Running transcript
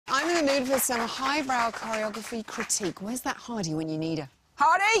I'm in the mood for some highbrow choreography critique. Where's that Hardy when you need her?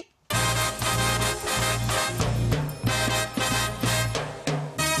 Hardy! I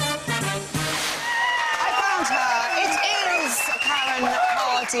found her. It is Karen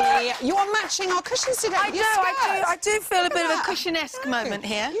Hardy. You are matching our cushions today. I do feel a bit of a cushion-esque moment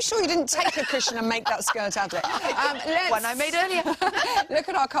here. You sure you didn't take a cushion and make that skirt out of it? One I made earlier. Look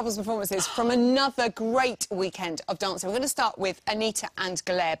at our couples' performances from another great weekend of dancing. We're going to start with Anita and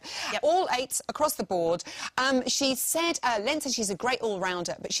Gleb. Yep. All 8 across the board. She said, Len said she's a great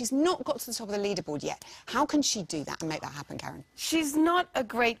all-rounder, but she's not got to the top of the leaderboard yet. How can she do that and make that happen, Karen? She's not a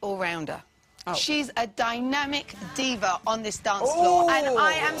great all-rounder. Oh. She's a dynamic diva on this dance floor. And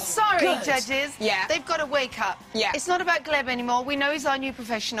I am sorry, judges. Yeah. They've got to wake up. Yeah. It's not about Gleb anymore. We know he's our new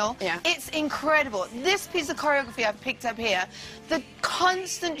professional. Yeah. It's incredible. This piece of choreography I've picked up here, the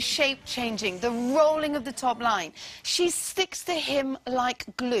constant shape changing, the rolling of the top line. She sticks to him like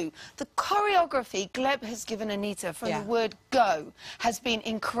glue. The choreography Gleb has given Anita from the word go has been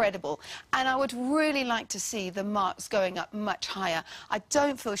incredible. And I would really like to see the marks going up much higher. I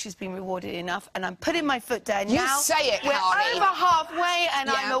don't feel she's been rewarded enough. And I'm putting my foot down now. You say it, We're Hardy. over halfway, and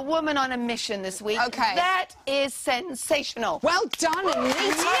I'm a woman on a mission this week. Okay. That is sensational. Well done, Anita.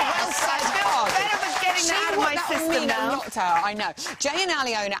 Well said, I feel better for getting that out of my system now. Knocked her, I know. Jay and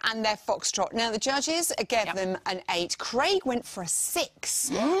Aliona and their foxtrot. Now, the judges gave them an 8. Craig went for a 6.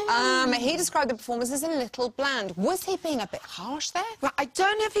 He described the performance as a little bland. Was he being a bit harsh there? Well, I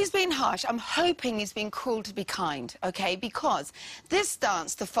don't know if he's being harsh. I'm hoping he's being cruel to be kind, OK? Because this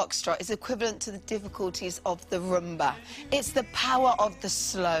dance, the foxtrot, is equivalent to the difficulties of the rumba. It's the power of the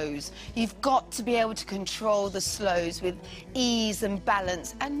slows. You've got to be able to control the slows with ease and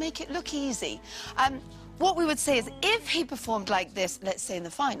balance and make it look easy. What we would say is, if he performed like this, let's say in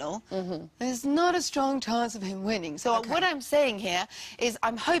the final, there's not a strong chance of him winning. So what I'm saying here is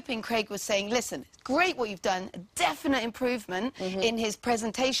I'm hoping Craig was saying, listen, great what you've done, definite improvement in his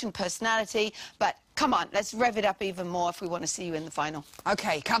presentation personality, but come on, let's rev it up even more if we want to see you in the final.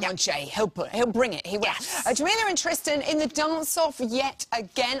 OK, come on, Jay. He'll bring it. He will. Yes. Jamila and Tristan in the dance-off yet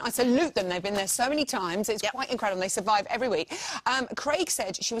again. I salute them. They've been there so many times. It's quite incredible. They survive every week. Craig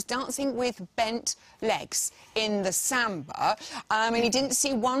said she was dancing with bent legs in the samba, and he didn't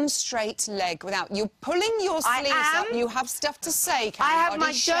see one straight leg without you pulling your sleeves up. You have stuff to say, Karen. I have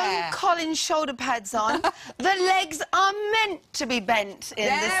my Joan Collins shoulder pads on. The legs are meant to be bent in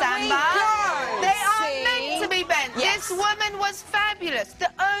the samba. They are meant to be bent. Yes. This woman was fabulous. The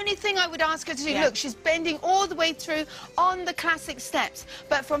only thing I would ask her to do, look, she's bending all the way through on the classic steps.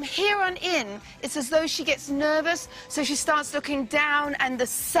 But from here on in, it's as though she gets nervous, so she starts looking down and the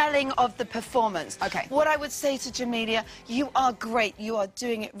selling of the performance. Okay. What I would say to Jamelia, you are great. You are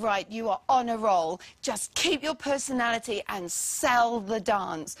doing it right. You are on a roll. Just keep your personality and sell the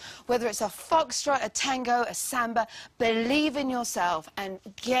dance. Whether it's a foxtrot, a tango, a samba, believe in yourself and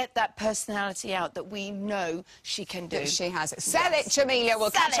get that personality out that we know she can do. She has it. Sell it, Jamelia.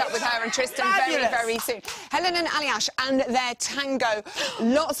 We'll catch up with her and Tristan very, very soon. Helen and Aliash and their tango.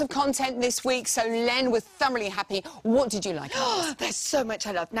 Lots of content this week, so Len was thoroughly happy. What did you like? Oh, there's so much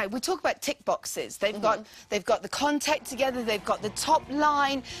I love. Now, we talk about tick boxes. They've got the contact together, they've got the top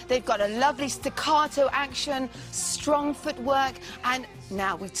line, they've got a lovely staccato action, strong footwork, and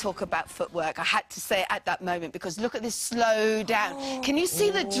now we talk about footwork. I had to say it at that moment because look at this slow down. Can you see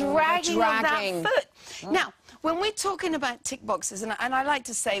the dragging of that foot? Now, when we're talking about tick boxes, and I like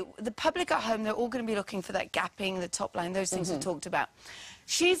to say, the public at home, they're all going to be looking for that gapping, the top line, those things we talked about.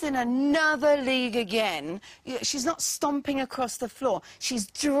 She's in another league again. She's not stomping across the floor. She's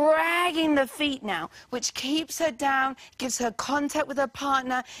dragging the feet now, which keeps her down, gives her contact with her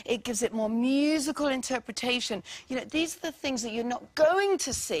partner. It gives it more musical interpretation. You know, these are the things that you're not going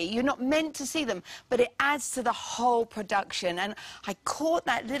to see. You're not meant to see them, but it adds to the whole production. And I caught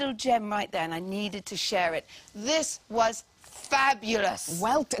that little gem right there, and I needed to share it. This was fabulous.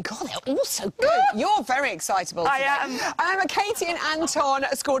 Well, God, they're all so good. You're very excitable today. I am. Katie and Anton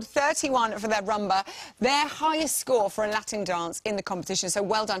scored 31 for their rumba, their highest score for a Latin dance in the competition, so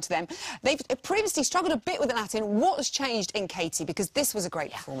well done to them. They've previously struggled a bit with the Latin. What has changed in Katie? Because this was a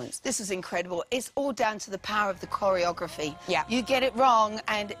great performance. This was incredible. It's all down to the power of the choreography. Yeah. You get it wrong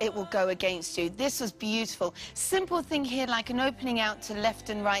and it will go against you. This was beautiful. Simple thing here, like an opening out to left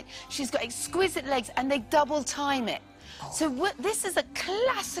and right. She's got exquisite legs and they double time it. So this is a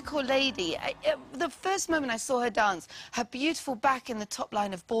classical lady. The first moment I saw her dance, her beautiful back in the top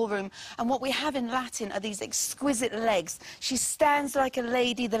line of ballroom, and what we have in Latin are these exquisite legs. She stands like a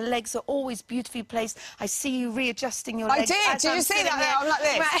lady. The legs are always beautifully placed. I see you readjusting your legs. I did. Did you see that? I'm like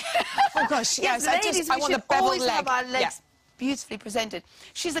this. Oh, gosh. Yes, ladies, I want the beveled leg. Have our legs beautifully presented.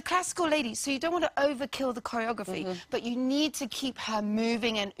 She's a classical lady, so you don't want to overkill the choreography, but you need to keep her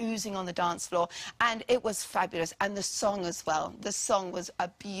moving and oozing on the dance floor. And it was fabulous. And the song as well. The song was a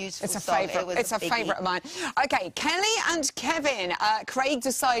beautiful song. It's a favourite of mine. OK, Kelly and Kevin. Craig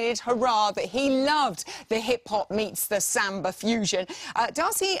decided, hurrah, that he loved the hip-hop meets the samba fusion.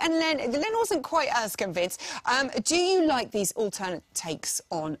 Darcy and Len wasn't quite as convinced. Do you like these alternate takes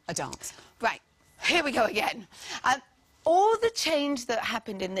on a dance? Right, here we go again. All the change that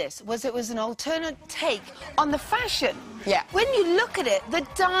happened in this was it was an alternate take on the fashion. Yeah. When you look at it, the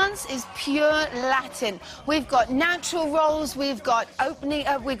dance is pure Latin. We've got natural rolls, we've got opening,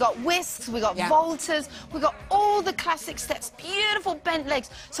 we've got whisks, we've got voltas, we've got all the classic steps, beautiful bent legs.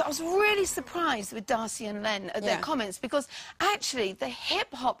 So I was really surprised with Darcy and Len at their comments, because actually the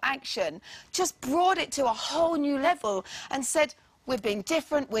hip-hop action just brought it to a whole new level and said, we're being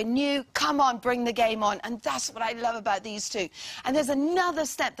different, we're new, come on, bring the game on. And that's what I love about these two. And there's another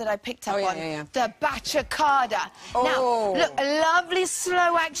step that I picked up on, the bachacada. Oh. Now, look, a lovely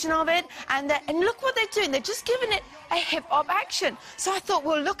slow action of it, and look what they're doing. They're just giving it a hip-hop action. So I thought,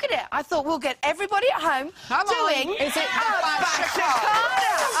 well, look at it. I thought we'll get everybody at home doing Is it bachacada.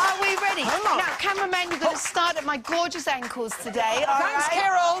 Are we ready? Now, cameraman, you're going to start at my gorgeous ankles today. Thanks,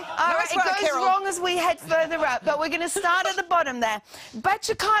 Carol. All right, it goes wrong as we head further up, but we're going to start at the bottom there.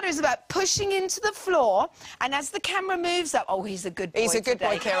 Bachacada is about pushing into the floor, and as the camera moves up, oh, he's a good boy. He's a good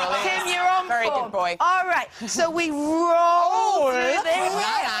boy, Carol. Tim, you're on Very form. good boy. All right, so we roll through look this. at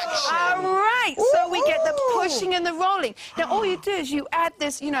that action. All right, so we get the pushing and the rolling. Now, all you do is you add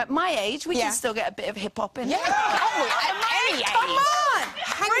this, you know, at my age, we can still get a bit of hip-hop in. Yeah. At any age. Come on.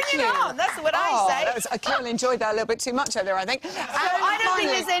 Bring it on. That's what I say. Carol enjoyed that a little bit too much over there, I think. I don't think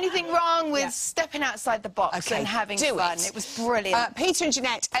there's anything wrong with stepping outside the box and having fun. It was brilliant. Peter and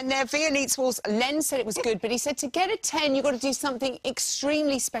Jeanette, and their Viennese Waltz, Len said it was good, but he said to get a 10, you've got to do something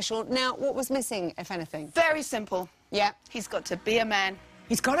extremely special. Now, what was missing, if anything? Very simple. Yeah. He's got to be a man.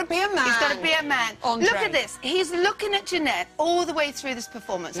 He's got to be a man. He's got to be a man. Andre. Look at this. He's looking at Jeanette all the way through this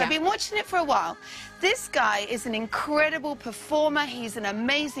performance. I've been watching it for a while. This guy is an incredible performer. He's an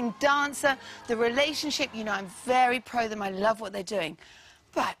amazing dancer. The relationship, you know, I'm very pro them. I love what they're doing.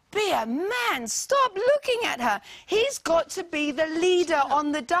 But be a man. Stop looking at her. He's got to be the leader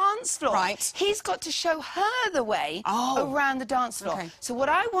on the dance floor. Right. He's got to show her the way around the dance floor. So what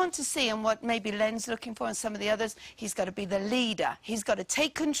I want to see, and what maybe Len's looking for and some of the others, he's got to be the leader. He's got to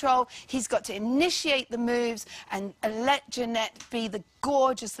take control. He's got to initiate the moves and let Jeanette be the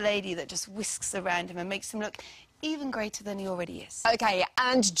gorgeous lady that just whisks around him and makes him look even greater than he already is. OK,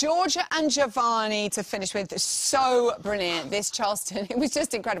 and Georgia and Giovanni to finish with. So brilliant. This Charleston, it was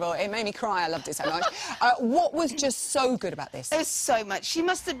just incredible. It made me cry. I loved it so much. What was just so good about this? There's so much. She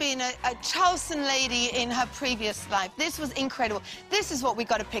must have been a Charleston lady in her previous life. This was incredible. This is what we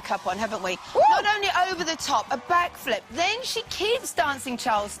got to pick up on, haven't we? Woo! Not only over the top, a backflip. Then she keeps dancing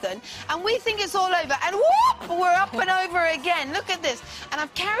Charleston, and we think it's all over. And whoop, we're up and over again. Look at this. And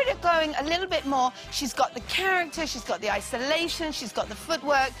I've carried it going a little bit more. She's got the character. She's got the isolation, she's got the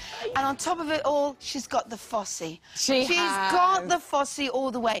footwork, and on top of it all, she's got the Fosse. She's got the Fosse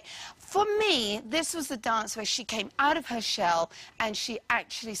all the way. For me, this was the dance where she came out of her shell and she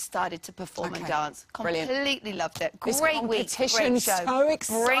actually started to perform and dance. Completely loved it. Great week, great show. So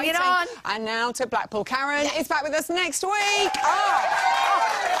exciting. Bring it on. And now to Blackpool. Karen is back with us next week.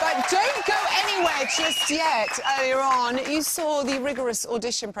 But don't go anywhere just yet. Earlier on, you saw the rigorous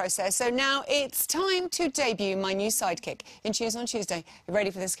audition process. So now it's time to debut my new sidekick in Choose on Tuesday. You ready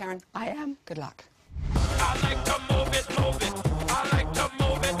for this, Karen? I am. Good luck. I like to move it, move it. I like to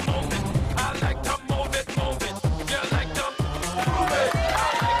move it, move it. I like to move it, move it. You like to move it.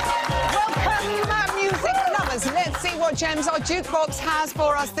 Welcome, music lovers. Let's see what gems our jukebox has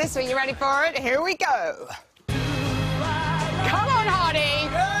for us this week. You ready for it? Here we go. Come on, Hardy.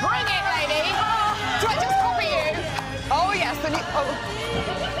 Bring it, lady. Do I just copy you? Oh, yes.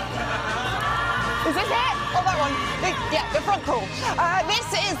 Is this it? Oh, that one. Yeah, the front crawl. This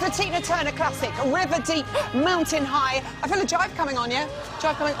is the Tina Turner classic, River Deep, Mountain High. I feel a jive coming on, yeah?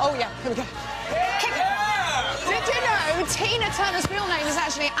 Jive coming. Oh, yeah. Here we go. Did you know Tina Turner's real name is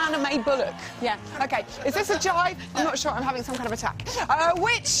actually Anna Mae Bullock? Yeah. OK. Is this a jive? I'm not sure. I'm having some kind of attack.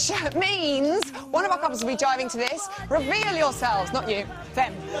 Which means one of our couples will be jiving to this. Reveal yourselves. Not you.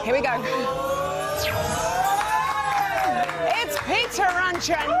 Them. Here we go. It's Peter and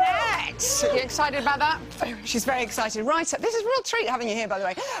Jeanette. Are you excited about that? She's very excited. Right, this is a real treat having you here, by the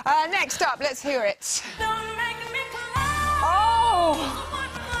way. Next up, let's hear it. Oh!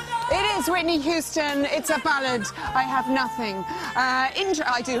 It is Whitney Houston. It's a ballad. I have nothing.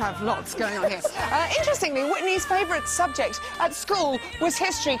 I do have lots going on here. Interestingly, Whitney's favourite subject at school was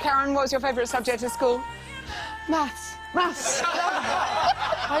history. Karen, what was your favourite subject at school? Maths. Maths.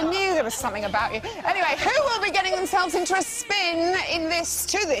 I knew there was something about you. Anyway, who will be getting themselves into a spin in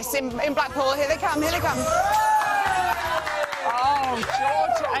in Blackpool? Here they come, here they come. Oh,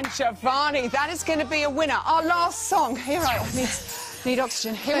 Georgia and Giovanni, that is going to be a winner. Our last song. Here I need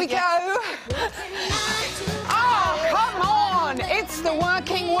oxygen. Here we go. Oh, come on! It's the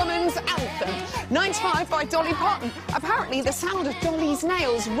working woman's anthem. 95 by Dolly Parton. Apparently, the sound of Dolly's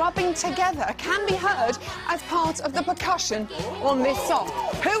nails rubbing together can be heard as part of the percussion on this song.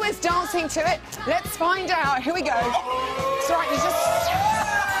 Who is dancing to it? Let's find out. Here we go. It's all right, you just...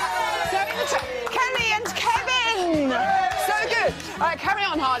 Kelly and Kevin! So good. Carry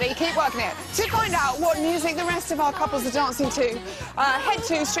on, Hardy. Keep working it. To find out what music the rest of our couples are dancing to, head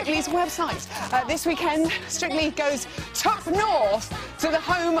to Strictly's website. This weekend, Strictly goes top north to the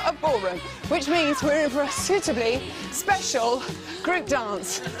home of ballroom, which means we're in for a suitably special group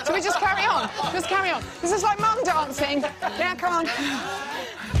dance. So we just carry on. Just carry on. This is like mum dancing. Yeah, come on.